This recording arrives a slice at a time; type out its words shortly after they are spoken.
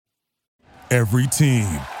Every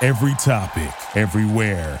team, every topic,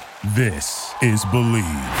 everywhere. This is Believe.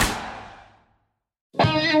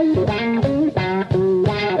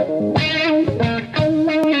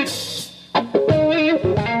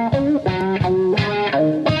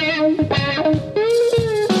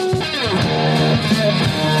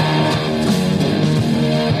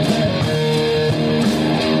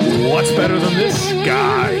 What's better than this?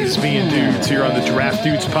 Guys being dudes here on the Draft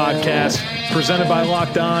Dudes podcast, presented by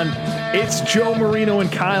Locked On. It's Joe Marino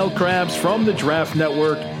and Kyle Krabs from the Draft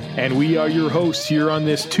Network, and we are your hosts here on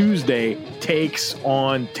this Tuesday Takes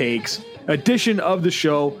on Takes edition of the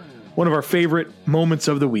show. One of our favorite moments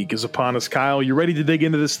of the week is upon us. Kyle, you ready to dig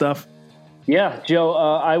into this stuff? Yeah, Joe,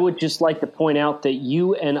 I would just like to point out that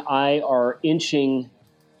you and I are inching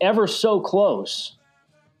ever so close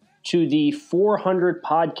to the 400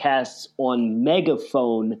 podcasts on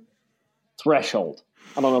Megaphone threshold.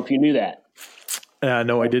 I don't know if you knew that.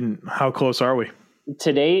 No, I didn't. How close are we?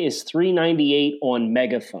 Today is 398 on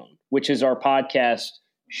Megaphone, which is our podcast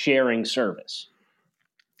sharing service.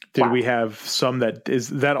 Did we have some that is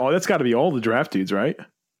that all? That's got to be all the Draft Dudes, right?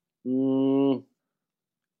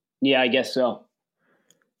 Yeah, I guess so.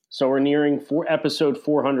 So we're nearing episode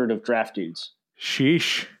 400 of Draft Dudes.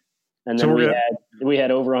 Sheesh. And then we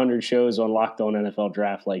had over 100 shows on Locked On NFL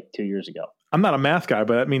Draft like 2 years ago. I'm not a math guy,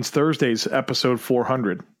 but that means Thursday's episode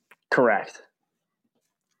 400. Correct.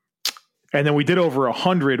 And then we did over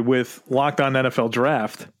 100 with Locked On NFL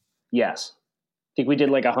Draft. Yes. I think we did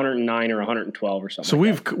like 109 or 112 or something. So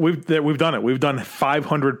we've done it. We've done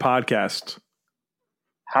 500 podcasts.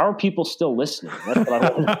 How are people still listening? That's what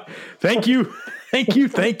I want. Thank you.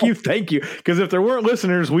 Because if there weren't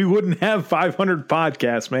listeners, we wouldn't have 500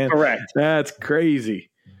 podcasts, man. Correct. That's crazy.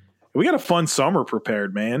 We got a fun summer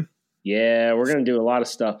prepared, man. Yeah, we're going to do a lot of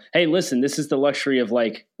stuff. Hey, listen, this is the luxury of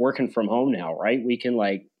like working from home now, right? We can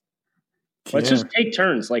let's just take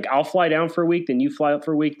turns. Like I'll fly down for a week, then you fly up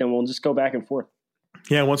for a week, then we'll just go back and forth.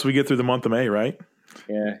 Yeah, once we get through the month of May, right?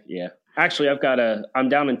 Yeah. Actually, I'm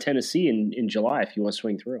down in Tennessee in July if you want to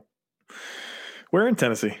swing through. Where in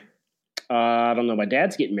Tennessee? I don't know. My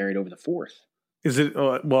dad's getting married over the 4th. Is it?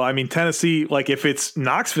 Well, I mean, Tennessee, like if it's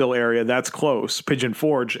Knoxville area, that's close. Pigeon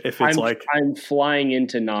Forge, if it's I'm flying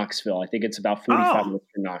into Knoxville. I think it's about 45 minutes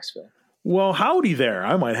from Knoxville. Well, howdy there.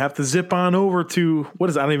 I might have to zip on over to, I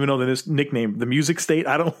don't even know the nickname, the Music State.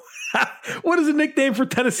 What is the nickname for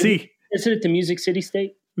Tennessee? Isn't it the Music City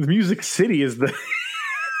State? The Music City is the...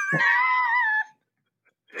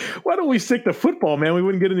 Why don't we stick to football, man? We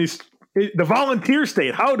wouldn't get in these... The Volunteer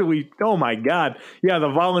State. How do we... Oh, my God. Yeah, the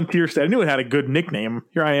Volunteer State. I knew it had a good nickname.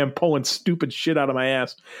 Here I am pulling stupid shit out of my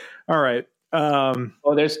ass. All right.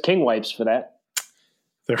 There's King Wipes for that.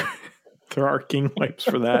 There are King Wipes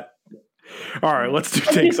for that. All right, let's do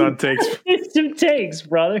takes on takes. It's some takes,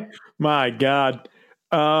 brother. My God.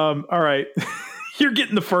 All right. You're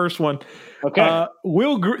getting the first one. Okay.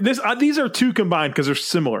 These are two combined because they're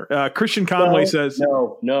similar. Christian Conway says...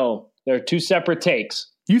 No. They're two separate takes.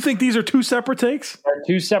 You think these are two separate takes? They're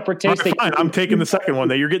two separate takes. Right, fine. I'm taking the second one.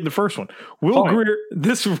 You're getting the first one. Will Grier,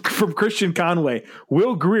 this from Christian Conway.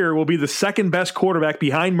 Will Grier will be the second best quarterback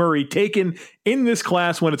behind Murray taken in this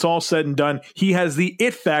class when it's all said and done. He has the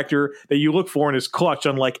it factor that you look for in his clutch.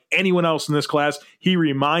 Unlike anyone else in this class, he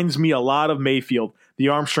reminds me a lot of Mayfield. The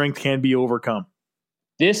arm strength can be overcome.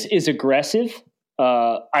 This is aggressive.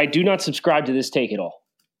 I do not subscribe to this take at all.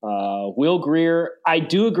 Will Grier, I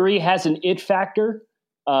do agree, has an it factor.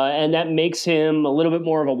 And that makes him a little bit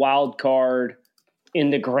more of a wild card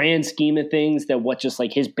in the grand scheme of things than what just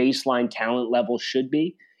like his baseline talent level should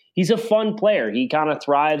be. He's a fun player. He kind of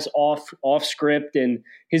thrives off script, and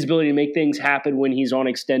his ability to make things happen when he's on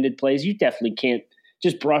extended plays. You definitely can't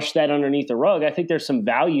just brush that underneath the rug. I think there's some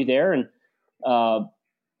value there. And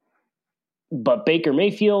but Baker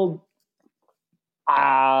Mayfield,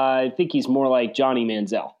 I think he's more like Johnny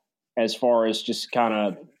Manziel as far as just kind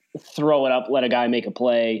of throw it up, let a guy make a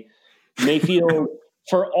play. Mayfield,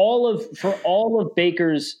 for all of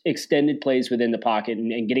Baker's extended plays within the pocket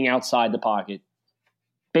and getting outside the pocket,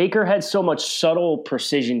 Baker had so much subtle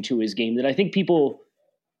precision to his game that I think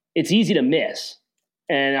it's easy to miss.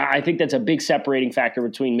 And I think that's a big separating factor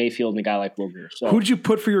between Mayfield and a guy like Will Grier. So, who'd you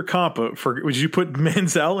put for your comp? Would you put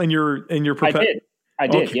Manziel in your? I did.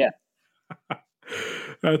 Okay. Yeah.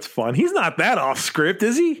 That's fun. He's not that off script,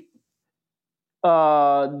 is he?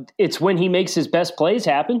 It's when he makes his best plays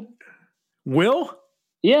happen. Will?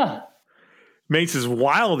 Yeah. Makes his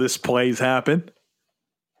wildest plays happen.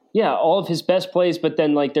 Yeah, all of his best plays, but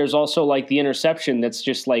then like there's also like the interception that's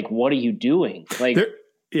just like, what are you doing? Like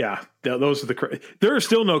Yeah, those are there is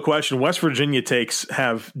still no question. West Virginia takes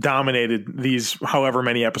have dominated these however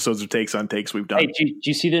many episodes of Takes on Takes we've done. Hey, did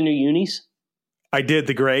you see the new unis? I did.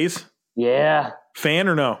 The Grays? Yeah. Fan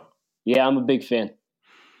or no? Yeah, I'm a big fan.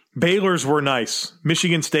 Baylor's were nice.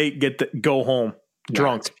 Michigan State go home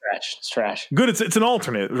drunk. No, it's trash. Good. It's an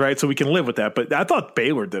alternate, right? So we can live with that. But I thought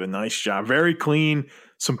Baylor did a nice job. Very clean.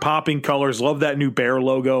 Some popping colors. Love that new Bear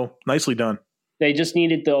logo. Nicely done. They just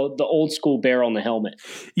needed the old school bear on the helmet.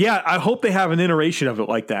 Yeah, I hope they have an iteration of it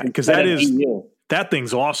like that because that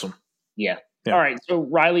thing's awesome. Yeah. All right. So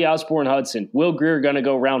Riley Osborne Hudson, Will Grier going to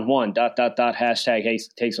go round one. .. Hashtag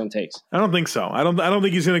Takes on Takes. I don't think so. I don't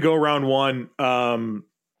think he's going to go round one.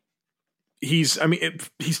 He's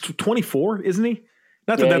 24, isn't he?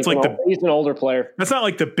 Not that that's like he's an older player. That's not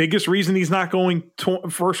like the biggest reason he's not going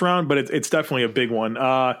first round, but it's definitely a big one.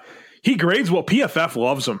 He grades well. PFF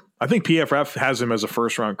loves him. I think PFF has him as a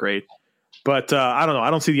first round grade, but I don't know. I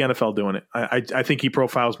don't see the NFL doing it. I think he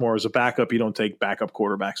profiles more as a backup. You don't take backup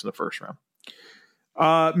quarterbacks in the first round.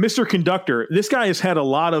 Mr. Conductor, this guy has had a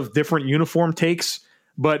lot of different uniform takes,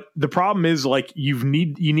 but the problem is like you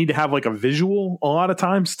need to have like a visual a lot of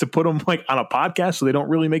times to put them like on a podcast, so they don't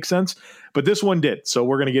really make sense. But this one did, so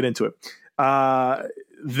we're going to get into it.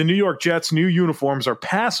 The New York Jets' new uniforms are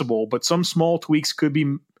passable, but some small tweaks could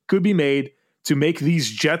be made to make these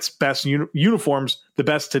Jets' best uniforms the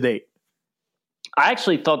best to date. I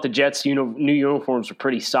actually thought the Jets' new uniforms were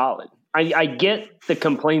pretty solid. I get the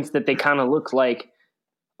complaints that they kind of look like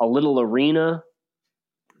a little arena.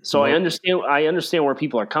 So I understand where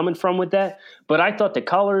people are coming from with that, but I thought the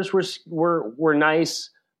colors were nice.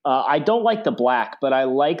 I don't like the black, but I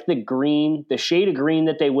like the green, the shade of green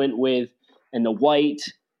that they went with, and the white.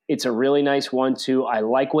 It's a really nice one too. I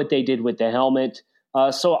like what they did with the helmet.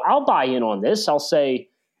 So I'll buy in on this. I'll say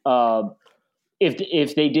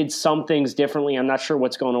if they did some things differently, I'm not sure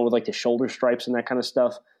what's going on with like the shoulder stripes and that kind of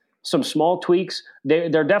stuff. Some small tweaks.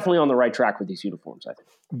 They're definitely on the right track with these uniforms, I think.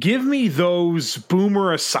 Give me those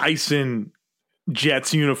Boomer Esiason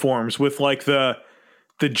Jets uniforms with like the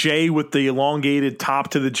J with the elongated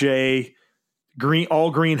top to the J,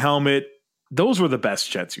 all green helmet. Those were the best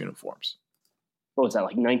Jets uniforms. What was that,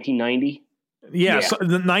 like 1990? Yeah. So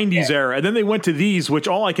the 90s era. And then they went to these, which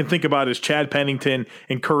all I can think about is Chad Pennington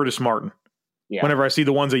and Curtis Martin. Yeah. Whenever I see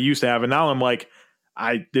the ones they used to have. And now I'm like,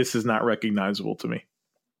 this is not recognizable to me.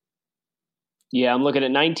 Yeah, I'm looking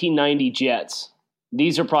at 1990 Jets.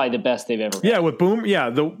 These are probably the best they've ever had. Yeah, with Boom. Yeah,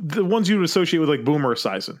 the ones you would associate with like Boomer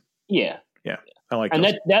Esiason. Yeah. I like and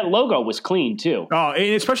those. that logo was clean too. Oh,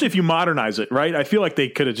 and especially if you modernize it, right? I feel like they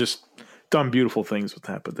could have just done beautiful things with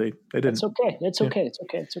that, but they didn't. It's okay. It's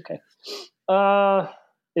okay.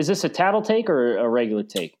 Is this a tattle take or a regular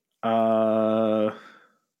take? Oh,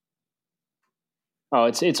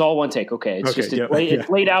 it's all one take. Okay. It's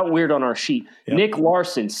laid out weird on our sheet. Yep. Nick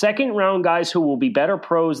Larson, second round guys who will be better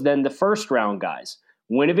pros than the first round guys.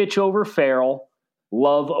 Winovich over Farrell,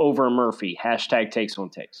 Love over Murphy. Hashtag Takes on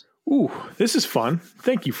Takes. Ooh, this is fun.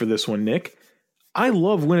 Thank you for this one, Nick. I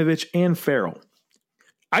love Winovich and Farrell.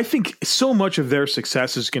 I think so much of their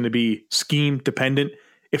success is going to be scheme dependent.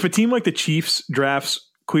 If a team like the Chiefs drafts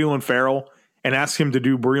Clelin Ferrell and asks him to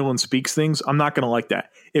do Breeland Speaks things, I'm not going to like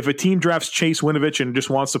that. If a team drafts Chase Winovich and just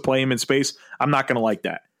wants to play him in space, I'm not going to like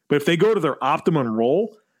that. But if they go to their optimum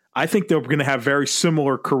role, I think they're going to have very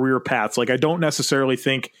similar career paths. Like I don't necessarily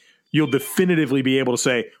think you'll definitively be able to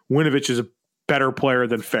say Winovich is a better player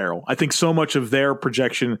than Ferrell. I think so much of their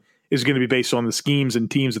projection is going to be based on the schemes and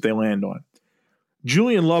teams that they land on.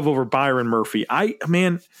 Julian Love over Byron Murphy. I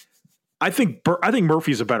think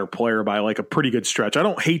Murphy's a better player by like a pretty good stretch. I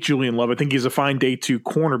don't hate Julian Love. I think he's a fine day 2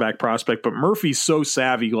 cornerback prospect, but Murphy's so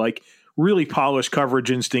savvy, like really polished coverage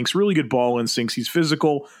instincts, really good ball instincts. He's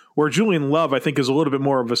physical, where Julian Love, I think, is a little bit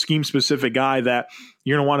more of a scheme specific guy that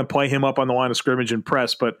you're going to want to play him up on the line of scrimmage and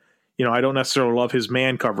press, but I don't necessarily love his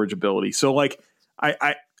man coverage ability. So like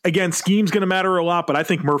again, scheme's going to matter a lot, but I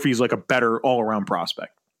think Murphy's like a better all around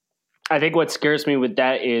prospect. I think what scares me with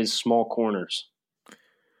that is small corners.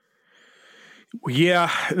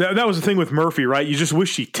 Yeah, that was the thing with Murphy, right? You just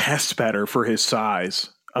wish he tests better for his size.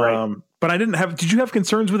 Right. But did you have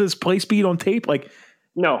concerns with his play speed on tape? Like,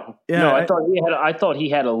 no, I thought he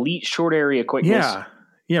had elite short area quickness.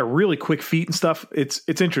 Yeah, really quick feet and stuff. It's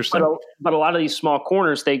interesting. But a lot of these small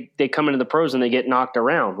corners, they come into the pros and they get knocked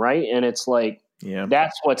around, right? And it's like,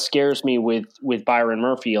 that's what scares me with Byron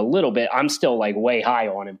Murphy a little bit. I'm still like way high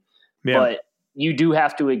on him, but you do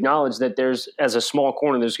have to acknowledge that as a small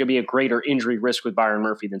corner, there's going to be a greater injury risk with Byron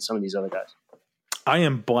Murphy than some of these other guys. I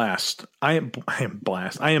am blessed. I am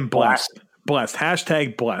blessed.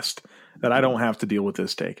 Hashtag blessed that I don't have to deal with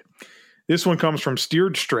this take. This one comes from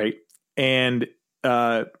Steered Straight, and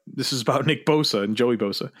this is about Nick Bosa and Joey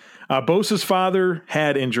Bosa. Bosa's father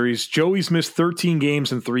had injuries. Joey's missed 13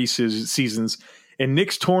 games in 3 seasons, and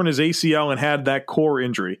Nick's torn his ACL and had that core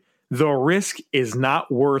injury. The risk is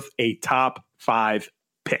not worth a top 5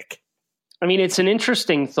 pick. I mean, it's an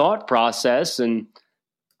interesting thought process, and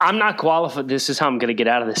I'm not qualified. This is how I'm going to get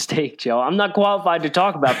out of this take, Joe. I'm not qualified to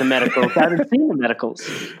talk about the medicals. I haven't seen the medicals.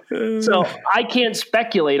 So I can't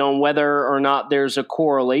speculate on whether or not there's a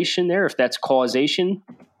correlation there, if that's causation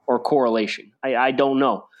or correlation. I don't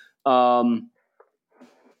know.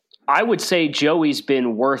 I would say Joey's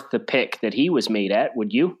been worth the pick that he was made at.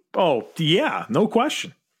 Would you? Oh, yeah, no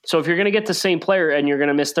question. So if you're going to get the same player and you're going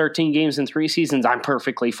to miss 13 games in 3 seasons, I'm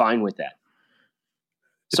perfectly fine with that.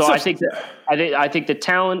 So I think the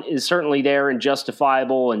talent is certainly there and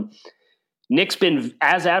justifiable. And Nick's been,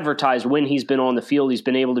 as advertised, when he's been on the field, he's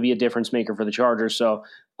been able to be a difference maker for the Chargers. So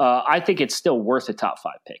I think it's still worth a top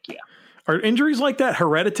 5 pick. Yeah. Are injuries like that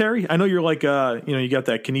hereditary? I know you're like, you got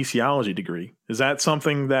that kinesiology degree. Is that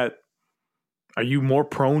something that, are you more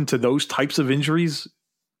prone to those types of injuries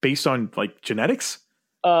based on like genetics?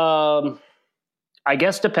 I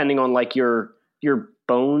guess depending on like your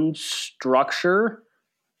bone structure,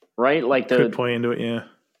 right? Like could play into it. Yeah.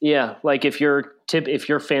 Yeah. Like if your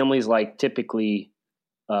family's like typically,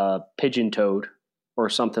 pigeon-toed or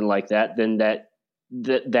something like that, then that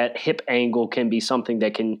hip angle can be something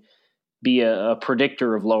that can be a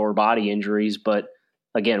predictor of lower body injuries. But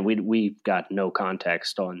again, we've got no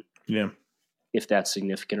context on if that's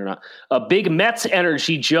significant or not. A big Mets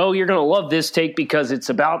energy, Joe. You're going to love this take because it's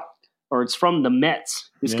from the Mets.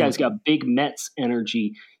 This guy's got big Mets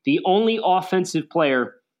energy. The only offensive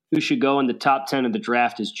player who should go in the top 10 of the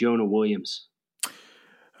draft is Jonah Williams.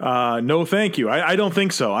 No, thank you. I don't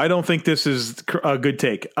think so. I don't think this is a good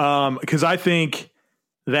take because I think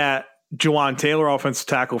that Jawan Taylor, offensive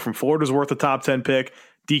tackle from Florida, is worth a top 10 pick.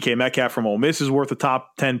 DK Metcalf from Ole Miss is worth a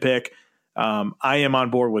top 10 pick. I am on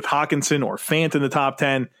board with Hawkinson or Fant in the top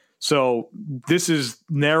 10. So this is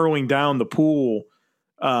narrowing down the pool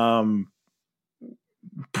with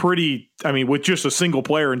just a single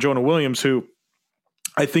player in Jonah Williams, who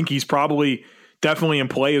I think he's probably definitely in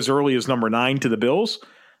play as early as number 9 to the Bills.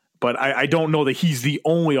 But I don't know that he's the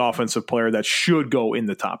only offensive player that should go in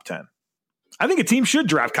the top 10. I think a team should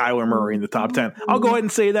draft Kyler Murray in the top 10. I'll go ahead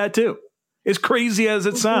and say that too. As crazy as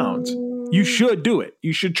it sounds, you should do it.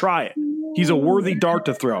 You should try it. He's a worthy dart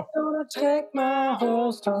to throw. What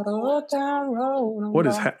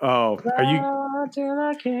is are you?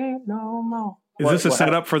 Is this a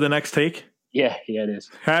setup for the next take? Yeah, it is.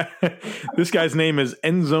 This guy's name is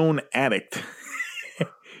Endzone Addict.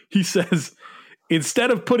 He says, instead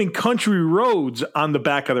of putting country roads on the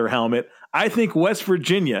back of their helmet, I think West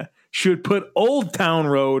Virginia should put Old Town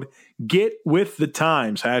Road. Get with the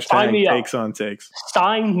times. Hashtag takes on takes.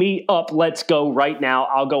 Sign me up. Let's go right now.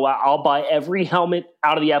 I'll go out. I'll buy every helmet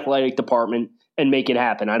out of the athletic department and make it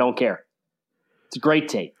happen. I don't care. It's a great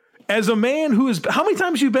take. As a man who is, how many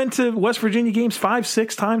times have you been to West Virginia games? 5,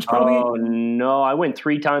 6 times probably? Oh, no. I went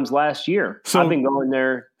 3 times last year. So I've been going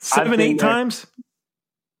there 7, 8 times?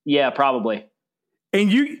 Yeah, probably.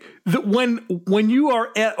 And when you are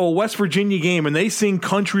at a West Virginia game and they sing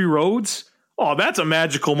Country Roads, oh, that's a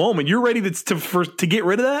magical moment. You're ready to get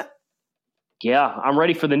rid of that? Yeah, I'm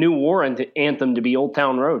ready for the new war anthem to be Old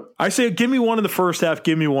Town Road. I say, give me one in the first half,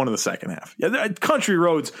 give me one in the second half. Yeah, Country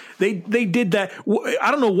Roads, they did that.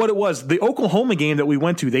 I don't know what it was. The Oklahoma game that we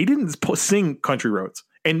went to, they didn't sing Country Roads.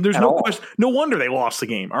 And there's no question. No wonder they lost the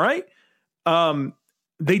game, all right?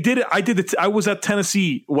 They did it. I was at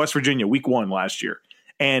Tennessee, West Virginia, week 1 last year.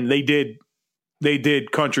 And they did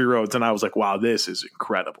Country Roads. And I was like, wow, this is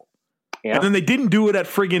incredible. Yeah. And then they didn't do it at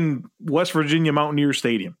friggin' West Virginia Mountaineer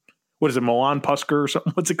Stadium. What is it, Milan Puskar or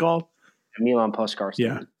something? What's it called? Milan Puskar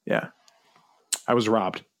Stadium. Yeah. I was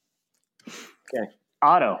robbed. Okay.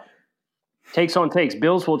 Otto. Takes on takes.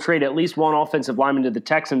 Bills will trade at least one offensive lineman to the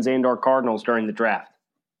Texans and or Cardinals during the draft.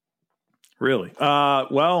 Really?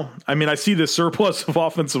 Well, I mean, I see the surplus of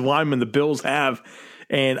offensive linemen the Bills have,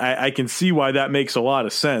 and I can see why that makes a lot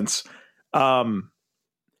of sense.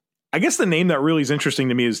 I guess the name that really is interesting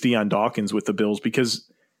to me is Deion Dawkins with the Bills because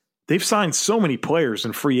they've signed so many players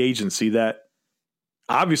in free agency that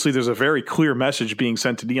obviously there's a very clear message being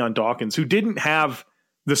sent to Deion Dawkins, who didn't have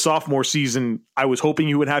the sophomore season I was hoping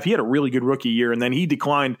he would have. He had a really good rookie year, and then he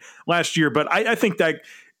declined last year. But I think that,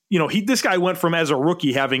 this guy went from, as a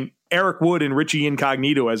rookie, having Eric Wood and Richie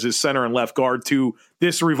Incognito as his center and left guard to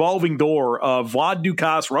this revolving door of Vlad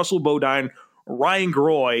Dukas, Russell Bodine, Ryan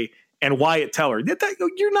Groy, and Wyatt Teller.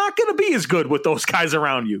 You're not going to be as good with those guys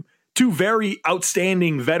around you. two very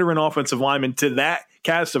outstanding veteran offensive linemen to that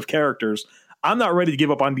cast of characters. I'm not ready to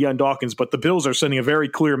give up on Deion Dawkins, but the Bills are sending a very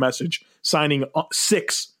clear message, signing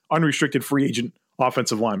 6 unrestricted free agent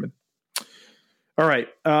offensive linemen. All right.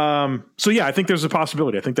 So yeah, I think there's a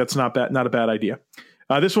possibility. I think that's not a bad idea.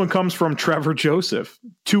 This one comes from Trevor Joseph.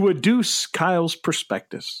 To adduce Kyle's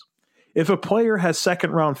prospectus, if a player has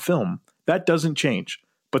second round film, that doesn't change,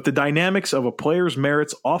 but the dynamics of a player's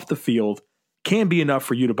merits off the field can be enough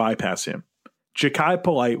for you to bypass him. Jachai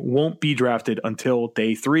Polite won't be drafted until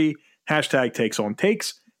day 3. Hashtag takes on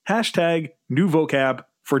takes. Hashtag new vocab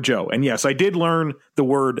for Joe. And yes, I did learn the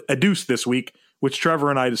word adduce this week, which Trevor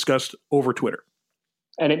and I discussed over Twitter.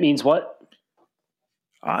 And it means what?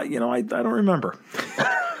 I don't remember.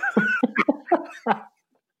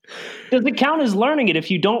 Does it count as learning it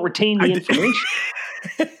if you don't retain the information?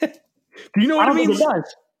 Do you know what it means? It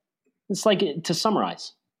does. It's like to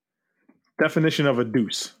summarize. Definition of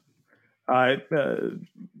adduce.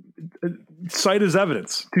 Cite as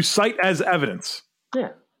evidence. To cite as evidence. Yeah.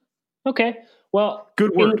 Okay. Well,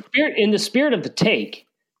 good word. In the spirit of the take,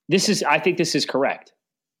 I think this is correct.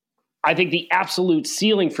 I think the absolute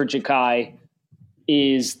ceiling for Jachai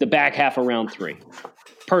is the back half of round 3.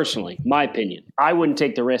 Personally, my opinion. I wouldn't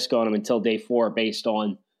take the risk on him until day 4 based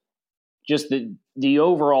on just the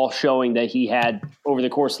overall showing that he had over the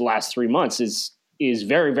course of the last 3 months is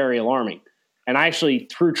very, very alarming. And I actually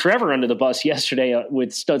threw Trevor under the bus yesterday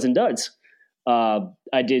with Studs and Duds.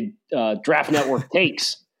 I did Draft Network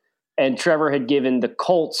takes, and Trevor had given the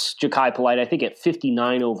Colts Jachai Polite, I think, at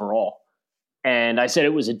 59 overall. And I said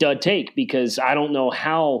it was a dud take because I don't know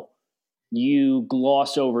how you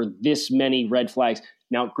gloss over this many red flags.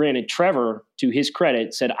 Now, granted, Trevor, to his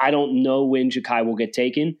credit, said, I don't know when Jachai will get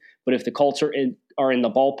taken, but if the Colts are in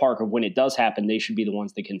the ballpark of when it does happen, they should be the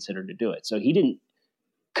ones that consider to do it. So he didn't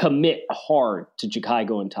commit hard to Jachai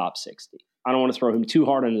going top 60. I don't want to throw him too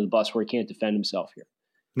hard under the bus where he can't defend himself here.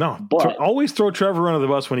 No, but always throw Trevor under the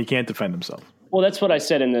bus when he can't defend himself. Well, that's what I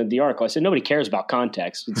said in the article. I said nobody cares about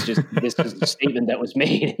context. It's just this is the statement that was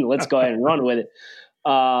made, and let's go ahead and run with it.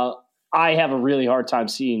 I have a really hard time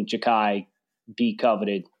seeing Jachai be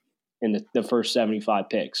coveted in the first 75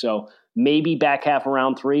 picks. So maybe back half of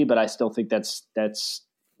round 3, but I still think that's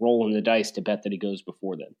rolling the dice to bet that he goes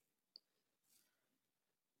before then.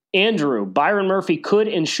 Andrew, Byron Murphy could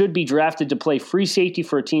and should be drafted to play free safety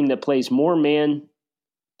for a team that plays man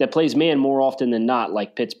more often than not,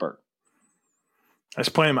 like Pittsburgh. I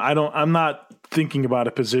just play him. I'm not thinking about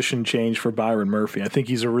a position change for Byron Murphy. I think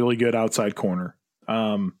he's a really good outside corner.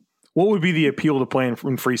 What would be the appeal to playing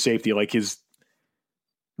in free safety? Like his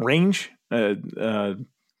range?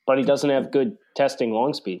 But he doesn't have good testing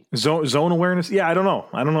long speed. Zone awareness? Yeah, I don't know.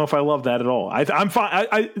 I don't know if I love that at all. I'm fine.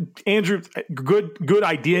 Andrew, good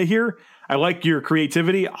idea here. I like your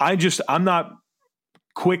creativity. I'm not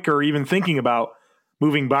quick or even thinking about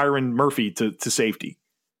moving Byron Murphy to safety.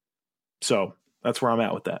 So that's where I'm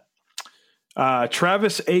at with that.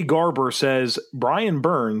 Travis A. Garber says, Brian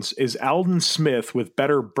Burns is Aldon Smith with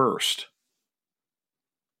better burst.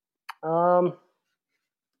 Do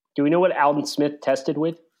we know what Aldon Smith tested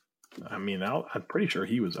with? I mean, I'm pretty sure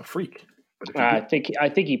he was a freak. I think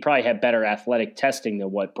he probably had better athletic testing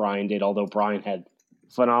than what Brian did, although Brian had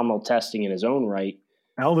phenomenal testing in his own right.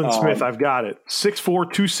 Aldon Smith, I've got it. 6'4",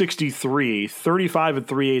 263, 35 and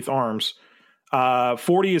 3/8 arms.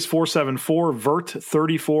 40 is 4.74, vert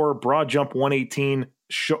 34, broad jump 118,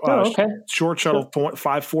 short shuttle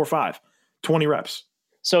 5.45, 20 reps.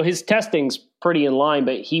 So his testing's pretty in line,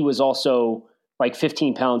 but he was also like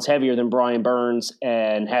 15 pounds heavier than Brian Burns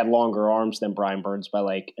and had longer arms than Brian Burns by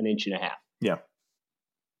like 1.5 inches. Yeah.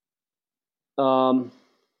 But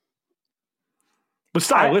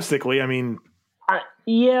stylistically, I mean.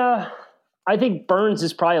 I think Burns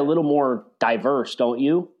is probably a little more diverse, don't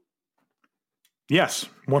you? Yes,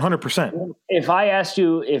 100%. If I asked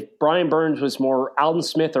you if Brian Burns was more Aldon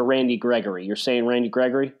Smith or Randy Gregory, you're saying Randy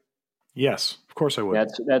Gregory? Yes, of course I would.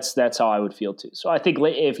 That's how I would feel too. So I think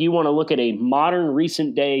if you want to look at a modern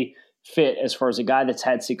recent day fit as far as a guy that's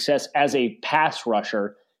had success as a pass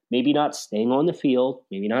rusher, maybe not staying on the field,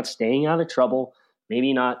 maybe not staying out of trouble,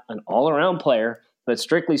 maybe not an all-around player, but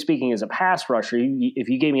strictly speaking as a pass rusher, if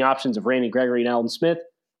you gave me options of Randy Gregory and Aldon Smith,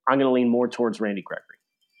 I'm going to lean more towards Randy Gregory.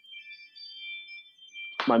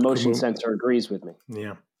 My motion sensor agrees with me.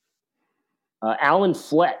 Yeah. Alan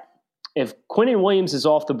Flett. If Quinnen Williams is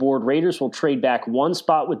off the board, Raiders will trade back one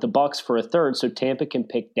spot with the Bucks for a third so Tampa can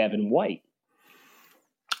pick Devin White.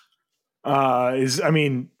 What's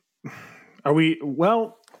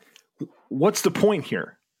the point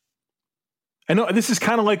here? I know this is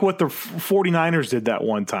kind of like what the 49ers did that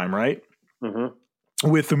one time, right? Mm-hmm.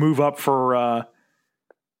 with the move up for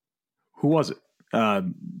who was it?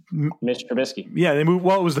 Mr. Trubisky. Yeah, they moved.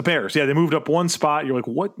 Well, it was the Bears. Yeah, they moved up one spot. You're like,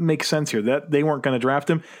 what makes sense here? That they weren't going to draft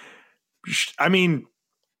him. I mean,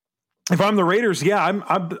 if I'm the Raiders, yeah,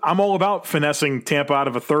 I'm all about finessing Tampa out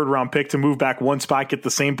of a 3rd round pick to move back one spot, get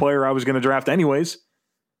the same player I was going to draft anyways.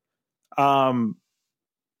 But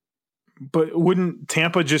wouldn't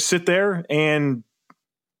Tampa just sit there and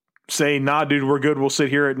say, nah, dude, we're good. We'll sit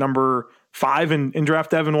here at number 5 and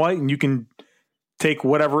draft Devin White, and you can take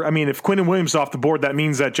whatever. I mean, if Quinnen Williams is off the board, that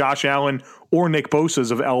means that Josh Allen or Nick Bosa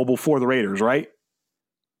is available for the Raiders, right?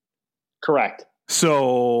 Correct.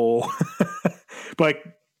 So, like,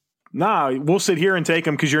 nah, we'll sit here and take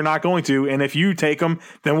him because you're not going to. And if you take him,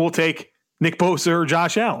 then we'll take Nick Bosa or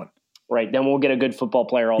Josh Allen. Right. Then we'll get a good football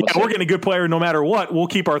player all the time. We're getting a good player no matter what. We'll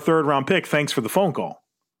keep our 3rd round pick. Thanks for the phone call.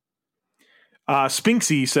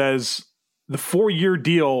 Spinksy says the 4-year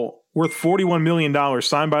deal worth $41 million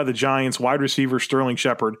signed by the Giants wide receiver Sterling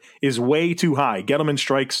Shepard is way too high. Gettleman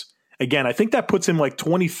strikes again. I think that puts him like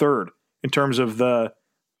 23rd in terms of the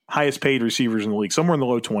highest paid receivers in the league, somewhere in the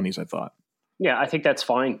low 20s, I thought. Yeah, I think that's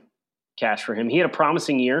fine cash for him. He had a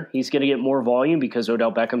promising year. He's going to get more volume because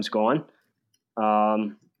Odell Beckham's gone. I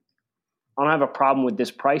don't have a problem with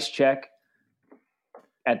this price check.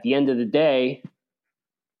 At the end of the day,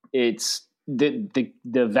 it's the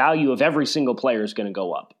value of every single player is going to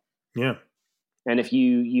go up. Yeah. And if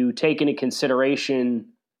you take into consideration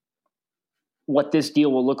what this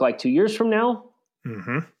deal will look like 2 years from now,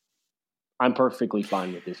 I'm perfectly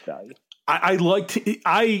fine with this value.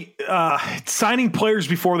 Signing players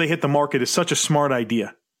before they hit the market is such a smart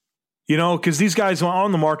idea, because these guys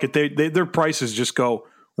on the market, their prices just go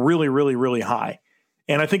really, really, really high.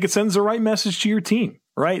 And I think it sends the right message to your team,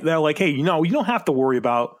 right? They're like, hey, you don't have to worry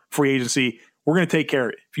about free agency. We're going to take care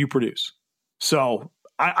of it if you produce. So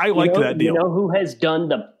I like that deal. You know who has done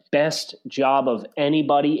the best job of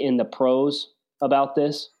anybody in the pros about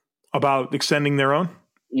this? About extending their own?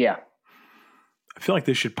 Yeah. I feel like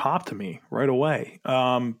this should pop to me right away.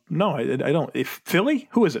 No, I don't. If Philly,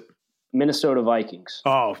 who is it? Minnesota Vikings.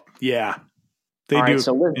 Oh, yeah. They All do. Right,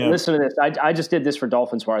 so listen to this. I just did this for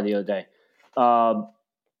Dolphins Wire the other day.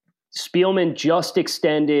 Spielman just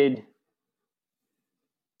extended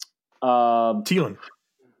Thielen.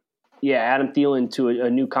 Yeah, Adam Thielen to a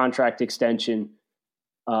new contract extension,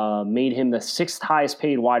 made him the 6th highest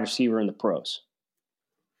paid wide receiver in the pros.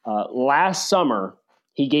 Last summer,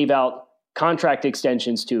 he gave out contract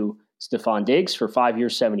extensions to Stephon Diggs for 5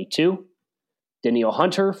 years, $72, Danielle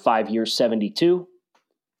Hunter, 5 years, $72,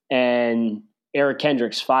 and Eric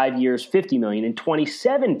Kendricks, 5 years, $50 million. In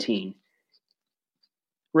 2017,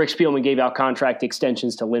 Rick Spielman gave out contract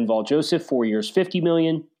extensions to Linval Joseph, 4 years, $50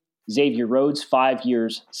 million, Xavier Rhodes, 5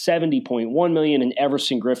 years, $70.1 million, and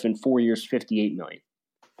Everson Griffin, 4 years, $58 million.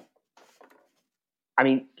 I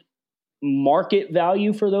mean, market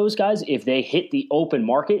value for those guys, if they hit the open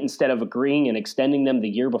market instead of agreeing and extending them the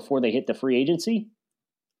year before they hit the free agency,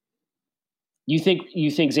 you think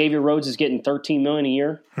Xavier Rhodes is getting $13 million a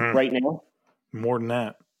year right now? More than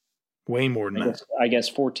that. Way more than that. I guess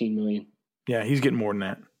 $14 million. Yeah, he's getting more than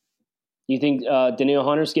that. You think Danielle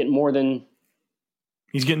Hunter's getting more than?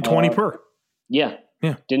 He's getting 20 per. Yeah.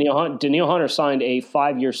 Danielle Hunter signed a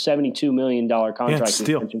 5-year, $72 million contract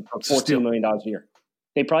extension for $14 million a year.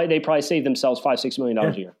 They probably saved themselves $5-6 million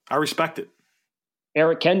a year. I respect it.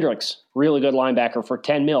 Eric Kendricks, really good linebacker for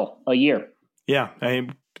 $10 million a year. Yeah.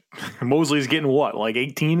 Mosley's getting what, like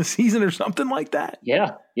 18 a season or something like that?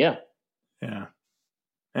 Yeah. And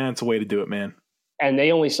it's a way to do it, man. And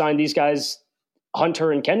they only signed these guys,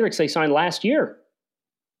 Hunter and Kendricks, they signed last year.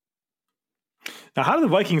 Now, how do the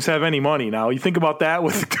Vikings have any money now? You think about that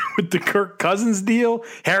with the Kirk Cousins deal,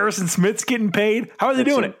 Harrison Smith's getting paid. How are they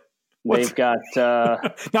doing it? They've got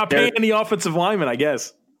not paying any offensive linemen, I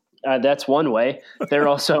guess. That's one way. They're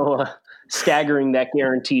also staggering that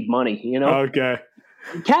guaranteed money. Okay.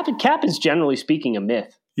 Cap is generally speaking a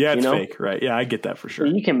myth. Yeah, it's fake, right? Yeah, I get that for sure.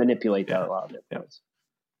 You can manipulate that a lot of it.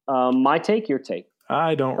 Yeah. My take, your take.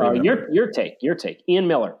 I don't remember. Your take. Ian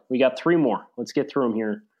Miller. We got 3 more. Let's get through them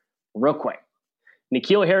here real quick.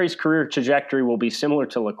 N'Keal Harry's career trajectory will be similar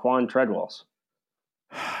to Laquan Treadwell's.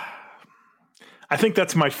 I think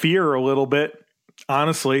that's my fear a little bit,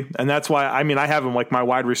 honestly. And that's why, I have him like my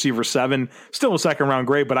wide receiver 7, still a 2nd round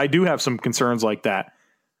grade, but I do have some concerns like that.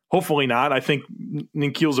 Hopefully not. I think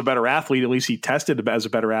N'Keal's a better athlete. At least he tested as a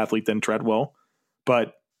better athlete than Treadwell.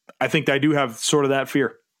 But I think I do have sort of that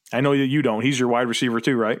fear. I know that you don't. He's your wide receiver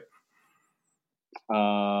too, right?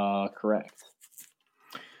 Correct.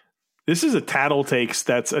 This is a tattle takes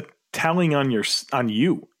that's a telling on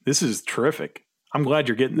you. This is terrific. I'm glad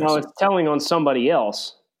you're getting this. No, it's telling on somebody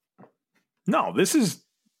else. No, this is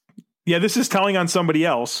telling on somebody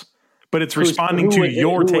else, but it's responding to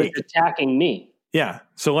your take. Who is attacking me. Yeah,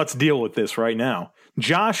 so let's deal with this right now.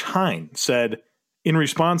 Josh Hine said, in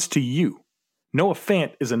response to you, Noah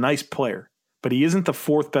Fant is a nice player, but he isn't the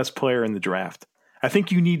fourth best player in the draft. I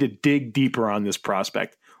think you need to dig deeper on this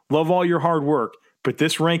prospect. Love all your hard work, but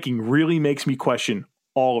this ranking really makes me question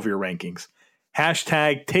all of your rankings.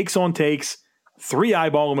 Hashtag takes on takes, 3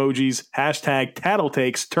 eyeball emojis, hashtag tattle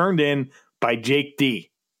takes turned in by Jake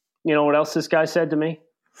D. You know what else this guy said to me?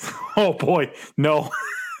 Oh boy, no.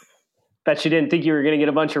 Bet you didn't think you were going to get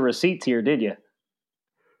a bunch of receipts here, did you?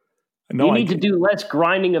 No, you need to do less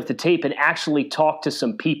grinding of the tape and actually talk to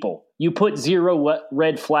some people. You put 0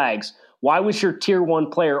 red flags. Why was your tier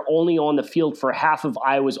 1 player only on the field for half of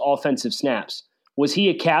Iowa's offensive snaps? Was he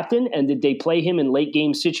a captain, and did they play him in late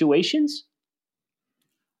game situations?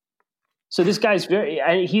 So this guy's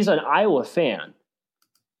he's an Iowa fan.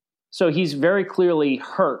 So he's very clearly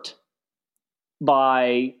hurt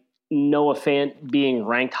by Noah Fant being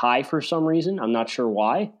ranked high for some reason. I'm not sure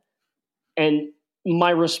why. And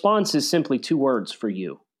my response is simply 2 words for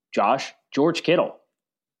you, Josh: George Kittle.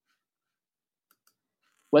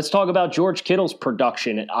 Let's talk about George Kittle's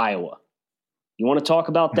production at Iowa. You want to talk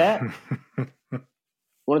about that? You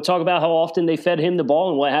want to talk about how often they fed him the ball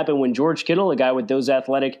and what happened when George Kittle, a guy with those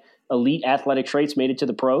elite athletic traits, made it to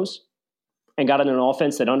the pros and got in an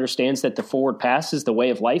offense that understands that the forward pass is the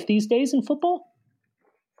way of life these days in football?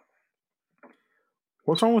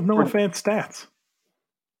 What's wrong with Noah Fant's stats?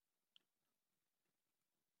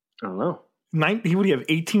 I don't know. Would he have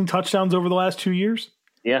 18 touchdowns over the last 2 years?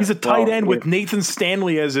 Yeah. He's a tight end with Nathan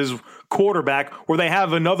Stanley as his quarterback, where they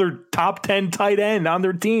have another top 10 tight end on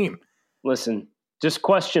their team. Listen, just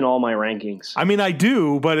question all my rankings. I mean, I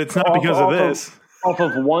do, but it's not because of this. Off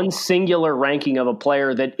of one singular ranking of a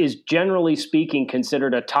player that is, generally speaking,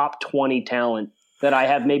 considered a top 20 talent that I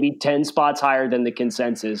have maybe 10 spots higher than the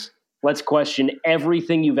consensus. Let's question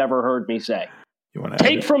everything you've ever heard me say.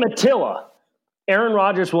 Take from Attila. Aaron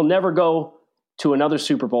Rodgers will never go to another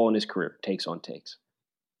Super Bowl in his career. Takes on takes.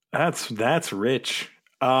 That's rich.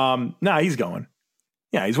 He's going.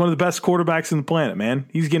 Yeah, he's one of the best quarterbacks in the planet, man.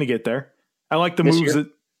 He's going to get there. I like the moves that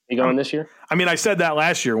you going this year? I mean, I said that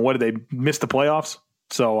last year. What did they miss the playoffs?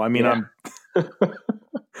 So, I mean, yeah.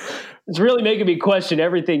 It's really making me question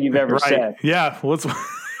everything you've ever said. Yeah, let's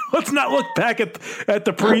not look back at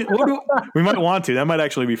the pre. We might want to. That might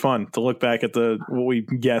actually be fun to look back at what we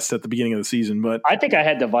guessed at the beginning of the season. But I think I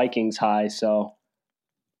had the Vikings high, so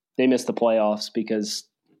they missed the playoffs because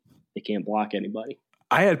they can't block anybody.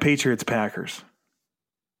 I had Patriots Packers.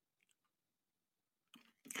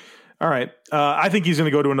 All right. I think he's going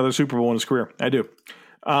to go to another Super Bowl in his career. I do.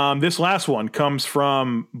 This last one comes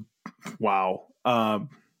from,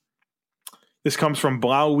 this comes from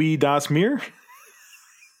Blaui Das Mir.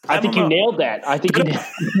 I think you nailed that. I think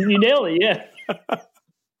you nailed it, yeah.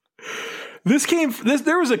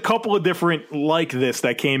 There was a couple of different like this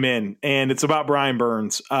that came in, and it's about Brian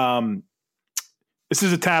Burns. This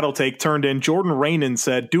is a tattle take turned in. Jordan Rainan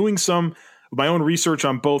said, doing some of my own research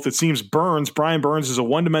on both, it seems Brian Burns is a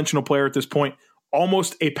one-dimensional player at this point,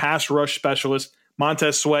 almost a pass rush specialist.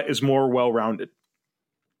 Montez Sweat is more well-rounded.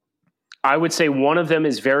 I would say one of them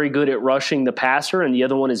is very good at rushing the passer, and the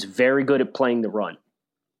other one is very good at playing the run.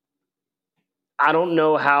 I don't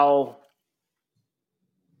know how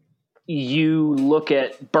you look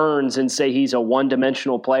at Burns and say he's a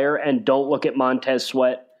one-dimensional player and don't look at Montez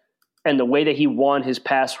Sweat and the way that he won his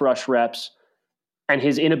pass rush reps and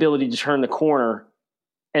his inability to turn the corner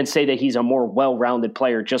and say that he's a more well-rounded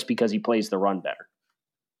player just because he plays the run better.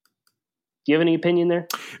 Do you have any opinion there?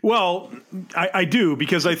 Well, I do,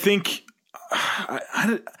 because I think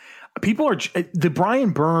people are – the Brian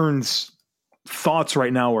Burns thoughts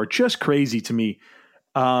right now are just crazy to me,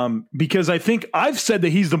 because I think I've said that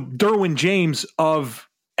he's the Derwin James of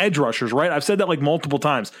edge rushers, right? I've said that like multiple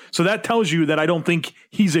times. So that tells you that I don't think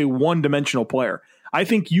he's a one-dimensional player. I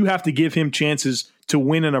think you have to give him chances to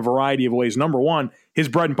win in a variety of ways. Number one, his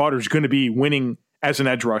bread and butter is going to be winning as an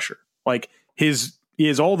edge rusher. Like he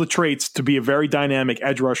has all the traits to be a very dynamic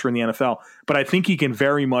edge rusher in the NFL, but I think he can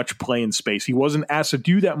very much play in space. He wasn't asked to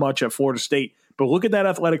do that much at Florida State, but look at that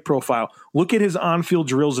athletic profile. Look at his on-field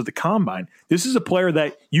drills at the combine. This is a player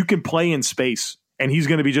that you can play in space, and he's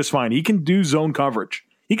going to be just fine. He can do zone coverage.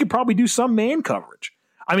 He could probably do some man coverage.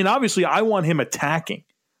 I mean, obviously, I want him attacking,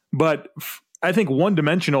 but I think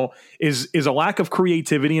one-dimensional is a lack of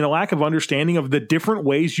creativity and a lack of understanding of the different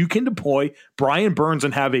ways you can deploy Brian Burns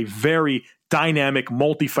and have a very dynamic,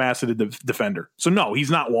 multifaceted defender. So no,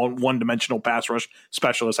 he's not one-dimensional pass rush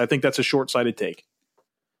specialist. I think that's a short-sighted take.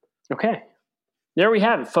 Okay. There we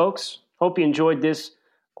have it, folks. Hope you enjoyed this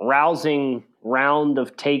rousing round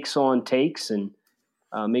of takes on takes, and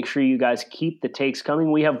make sure you guys keep the takes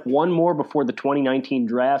coming. We have one more before the 2019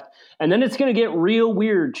 draft, and then it's going to get real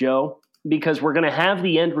weird, Joe, because we're going to have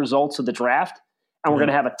the end results of the draft, and we're going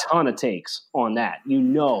to have a ton of takes on that.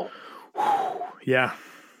 Yeah.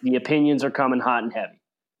 The opinions are coming hot and heavy.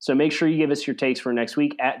 So make sure you give us your takes for next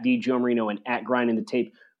week at @DJoeMarino and at Grinding the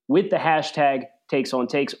Tape with the hashtag takes on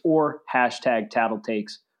takes or hashtag tattle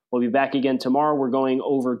takes. We'll be back again tomorrow. We're going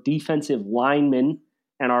over defensive linemen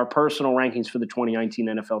and our personal rankings for the 2019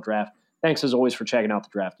 NFL Draft. Thanks, as always, for checking out the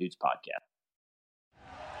Draft Dudes podcast.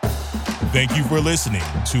 Thank you for listening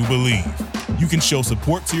to Believe. You can show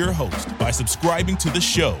support to your host by subscribing to the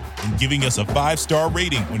show and giving us a 5-star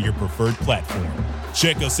rating on your preferred platform.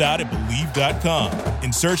 Check us out at Believe.com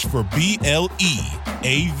and search for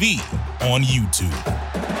BLEAV on YouTube.